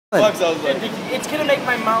It's gonna make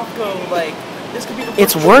my mouth go like, this could be the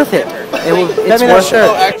It's worth it. It's worth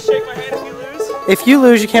it. Shake my hand if you lose. If you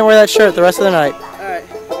lose, you can't wear that shirt the rest of the night. Alright.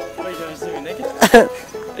 What are you doing? Just leave me naked?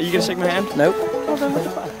 Are you gonna shake my hand? Nope.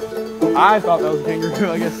 I thought that was a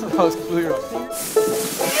kangaroo. I guess I was completely wrong.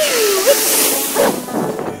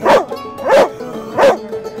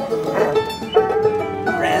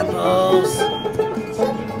 Rambos.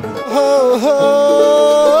 Ho ho.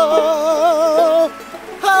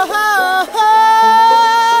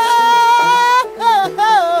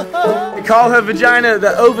 We call her vagina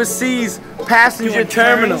the overseas passenger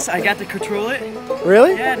terminal. I got to control it.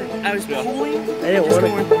 Really? Yeah, I was pulling. I didn't want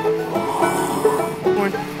it.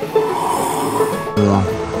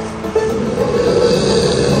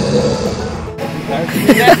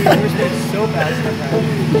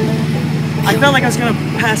 I felt like I was gonna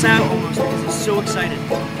pass out almost because I was so excited.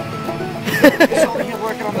 So you're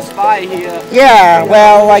working on the spy here. Yeah,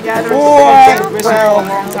 well, like before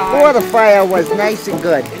the fire was nice and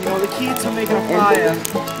good. And you know the key to making a fire.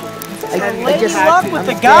 Lady Love with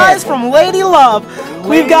the guys from Lady Love.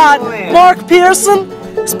 We've got Mark Pearson,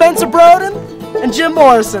 Spencer Broden, and Jim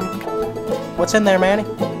Morrison. What's in there, Manny?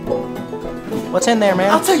 What's in there,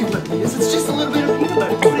 man? I'll tell you what it is. It's just a little bit of peanut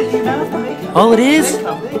butter. Put it in your mouth and make it. All it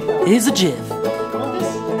is a jiff.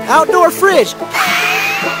 Outdoor fridge.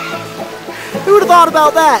 Who would have thought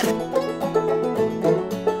about that?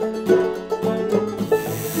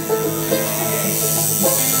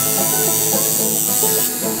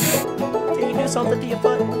 Can you do something to your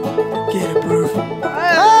foot? Get it, proof. Hey,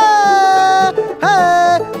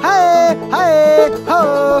 hey, hey, hey, ho.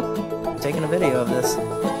 I'm taking a video of this.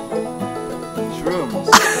 Shrooms.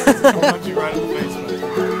 I'll punch you right in the face, man.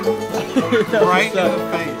 Right in the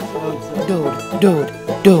face.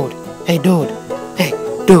 Dude. Hey, dude. Hey,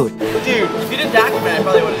 dude. Dude, if you didn't document, I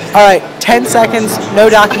probably would have. Alright, 10 seconds, no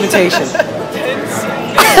documentation. 10 seconds.